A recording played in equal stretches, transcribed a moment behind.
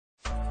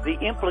the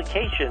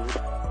implications,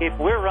 if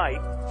we're right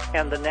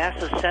and the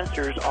NASA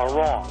sensors are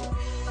wrong,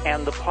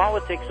 and the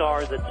politics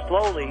are that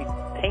slowly,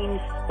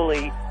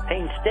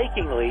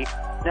 painstakingly,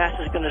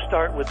 NASA's going to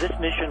start with this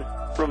mission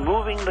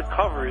removing the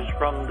covers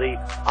from the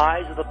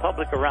eyes of the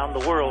public around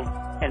the world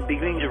and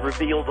beginning to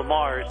reveal the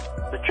Mars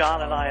that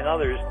John and I and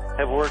others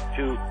have worked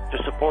to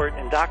support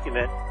and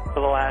document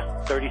for the last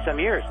 30-some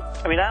years.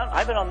 I mean,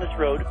 I've been on this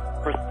road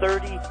for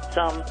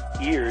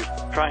 30-some years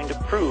trying to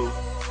prove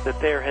that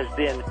there has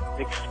been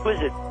an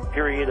exquisite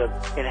period of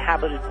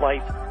inhabited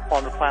life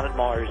on the planet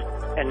Mars,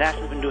 and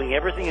NASA's been doing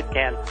everything it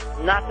can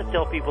not to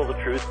tell people the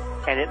truth,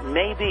 and it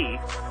may be,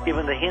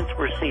 given the hints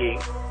we're seeing,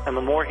 and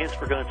the more hints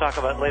we're going to talk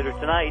about later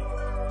tonight,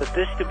 that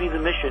this could be the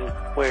mission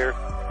where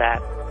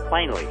that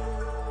finally.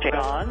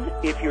 John,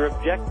 if your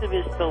objective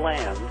is to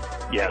land,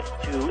 yes,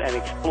 to and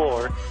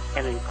explore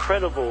an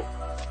incredible,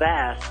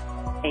 vast,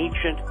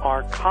 ancient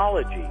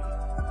archaeology,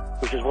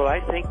 which is what I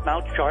think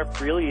Mount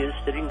Sharp really is,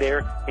 sitting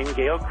there in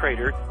Gale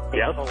Crater, a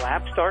yes,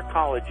 collapsed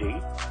archaeology.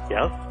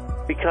 Yes.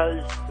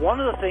 Because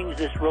one of the things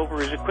this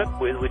rover is equipped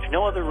with, which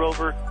no other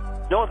rover,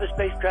 no other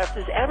spacecraft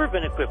has ever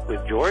been equipped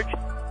with, George,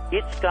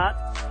 it's got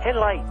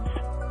headlights.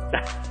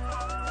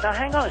 Now,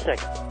 hang on a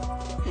second.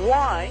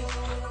 Why,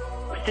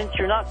 since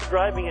you're not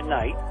driving at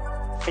night,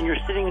 and you're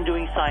sitting and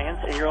doing science,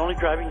 and you're only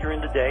driving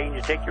during the day, and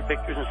you take your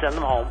pictures and send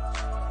them home,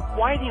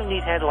 why do you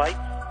need headlights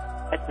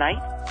at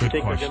night? You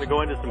think they're going to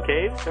go into some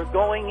caves? They're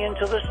going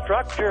into the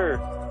structure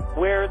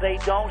where they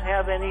don't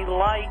have any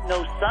light,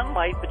 no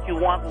sunlight, but you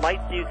want light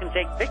so you can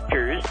take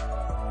pictures.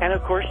 And,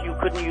 of course, you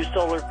couldn't use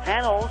solar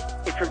panels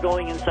if you're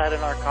going inside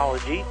an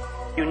archaeology.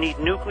 You need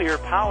nuclear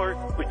power,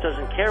 which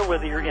doesn't care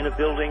whether you're in a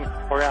building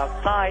or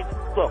outside.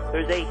 Look,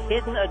 there's a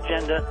hidden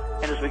agenda,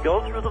 and as we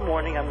go through the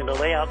morning, I'm going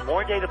to lay out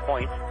more data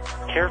points,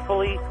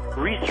 carefully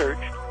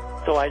researched,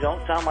 so I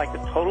don't sound like a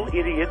total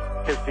idiot,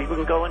 because people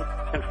can go and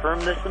confirm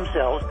this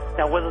themselves.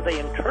 Now, whether they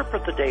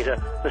interpret the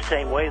data the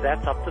same way,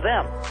 that's up to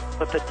them.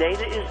 But the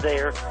data is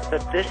there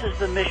that this is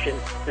the mission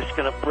that's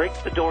going to break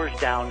the doors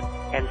down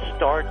and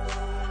start,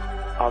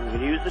 I'm going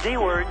to use the D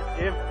word,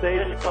 if they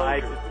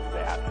decide to do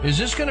that. Is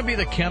this going to be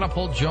the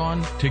catapult,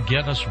 John, to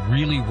get us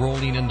really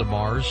rolling into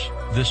Mars,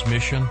 this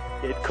mission?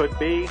 It could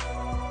be.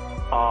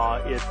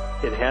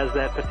 It has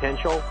that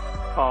potential.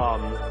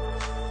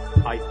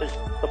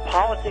 The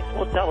politics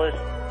will tell us,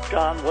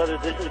 John, whether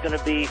this is going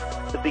to be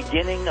the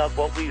beginning of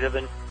what we have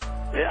been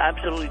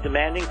absolutely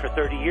demanding for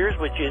 30 years,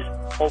 which is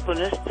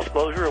openness,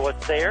 disclosure of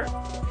what's there,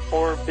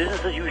 or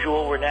business as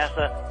usual where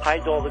NASA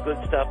hides all the good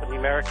stuff and the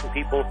American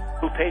people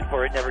who paid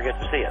for it never get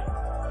to see it.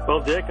 Well,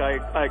 Dick,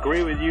 I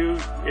agree with you.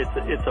 I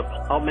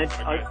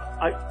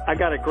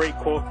got a great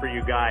quote for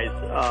you guys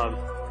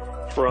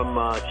from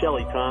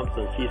Shelley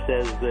Thompson. She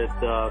says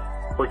that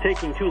we're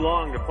taking too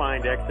long to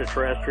find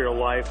extraterrestrial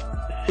life,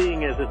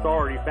 seeing as it's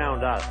already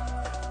found us.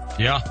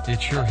 Yeah,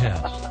 it sure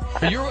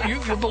has. You're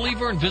a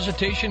believer in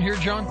visitation here,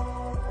 John?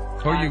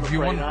 Or I'm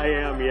afraid I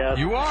am, yes.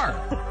 You are.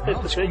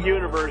 It's a big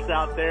universe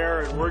out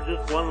there, and we're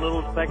just one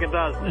little speck of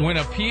dust. When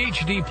a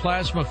PhD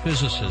plasma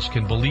physicist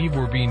can believe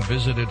we're being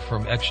visited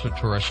from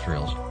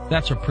extraterrestrials,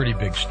 that's a pretty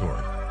big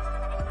story.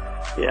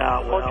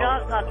 Yeah, well,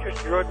 John's not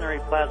just your ordinary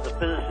plasma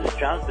physicist.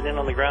 John's been in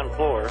on the ground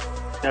floor.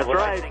 That's what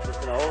right. I think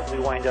is, we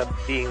wind up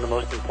being the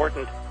most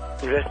important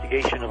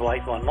investigation of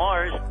life on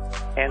Mars.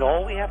 And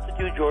all we have to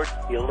do, George,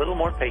 is be a little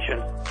more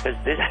patient, because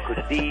this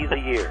could be the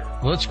year.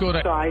 Let's go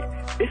to...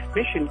 This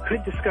mission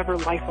could discover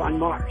life on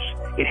Mars.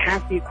 It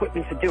has the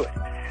equipment to do it.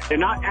 They're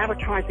not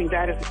advertising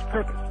that as its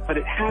purpose, but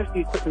it has the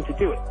equipment to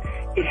do it.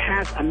 It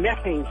has a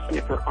methane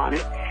sniffer on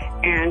it,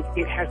 and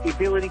it has the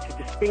ability to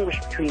distinguish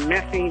between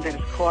methane that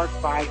is caused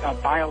by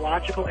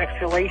biological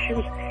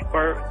exhalations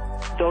or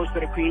those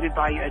that are created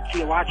by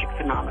geologic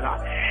phenomena.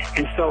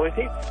 And so if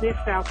it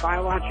sniffs out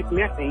biologic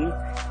methane,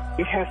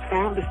 it has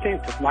found the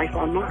scent of life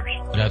on Mars.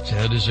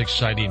 That is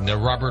exciting.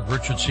 Robert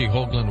Richard C.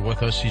 Hoagland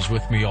with us. He's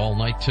with me all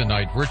night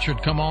tonight.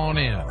 Richard, come on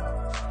in.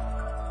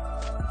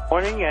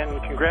 Morning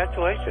and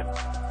congratulations.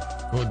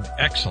 Well,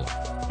 excellent.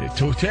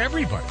 To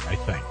everybody, I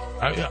think.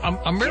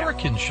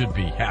 Americans should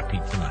be happy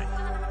tonight.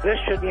 This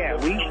should be a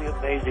really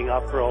amazing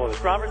up for all of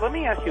us. Robert, let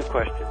me ask you a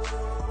question.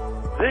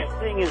 This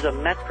thing is a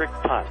metric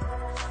ton.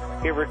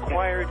 It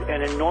required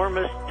an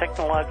enormous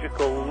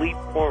technological leap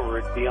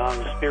forward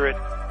beyond spirit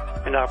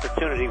and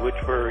opportunity, which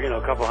were,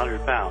 a couple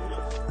 100 pounds,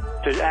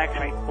 to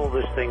actually pull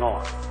this thing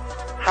off.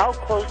 How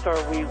close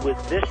are we with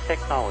this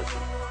technology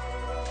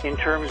in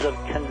terms of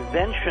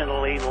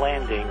conventionally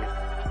landing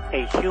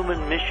a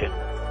human mission,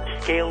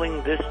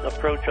 scaling this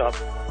approach up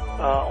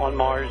on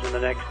Mars in the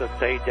next, let's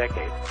say,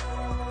 decade?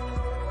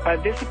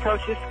 This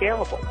approach is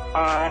scalable.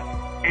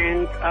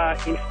 And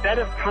instead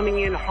of coming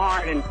in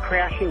hard and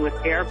crashing with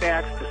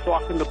airbags to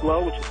soften the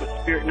blow, which is what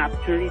Spirit and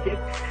Opportunity did,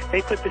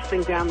 they put this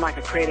thing down like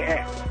a crate of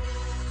eggs.